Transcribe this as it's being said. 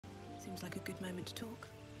Seems like a good moment to talk.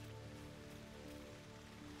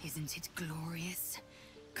 Isn't it glorious?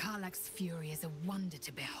 Karlach's fury is a wonder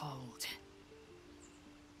to behold.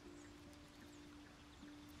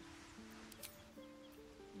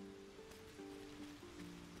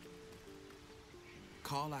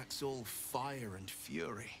 Karlach's all fire and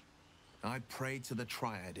fury. I pray to the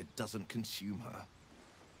Triad it doesn't consume her.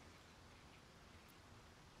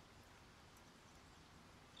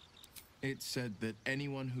 It's said that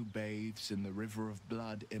anyone who bathes in the river of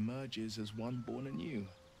blood emerges as one born anew.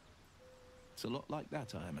 It's a lot like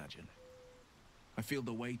that, I imagine. I feel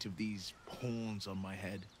the weight of these horns on my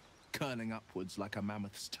head, curling upwards like a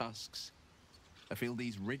mammoth's tusks. I feel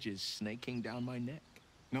these ridges snaking down my neck.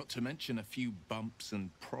 Not to mention a few bumps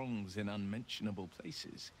and prongs in unmentionable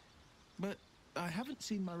places. But I haven't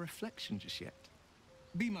seen my reflection just yet.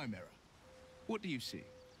 Be my mirror. What do you see?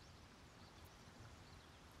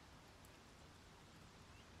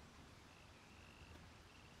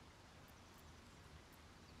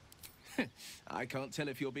 I can't tell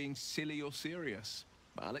if you're being silly or serious.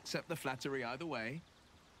 I'll accept the flattery either way.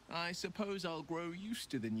 I suppose I'll grow used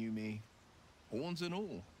to the new me. Horns and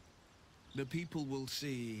all. The people will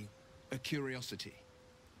see a curiosity.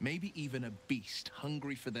 Maybe even a beast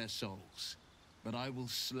hungry for their souls. But I will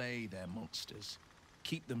slay their monsters.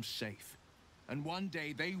 Keep them safe. And one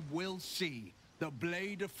day they will see the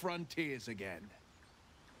Blade of Frontiers again.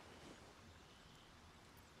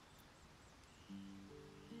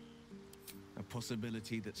 A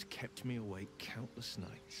possibility that's kept me awake countless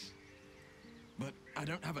nights. But I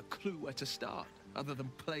don't have a clue where to start, other than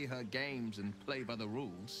play her games and play by the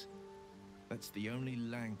rules. That's the only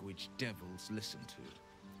language devils listen to.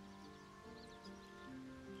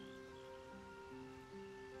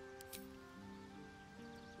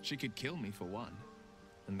 She could kill me for one,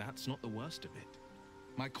 and that's not the worst of it.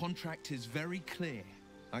 My contract is very clear.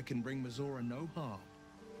 I can bring Mizora no harm.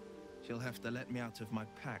 She'll have to let me out of my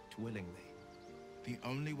pact willingly. The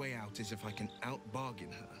only way out is if I can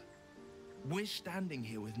out-bargain her. We're standing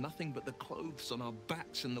here with nothing but the clothes on our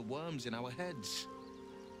backs and the worms in our heads.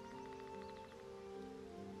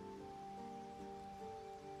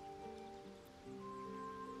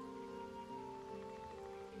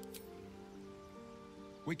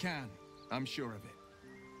 We can. I'm sure of it.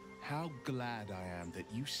 How glad I am that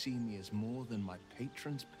you see me as more than my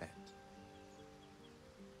patron's pet.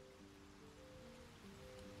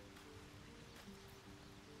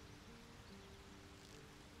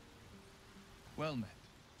 Well met.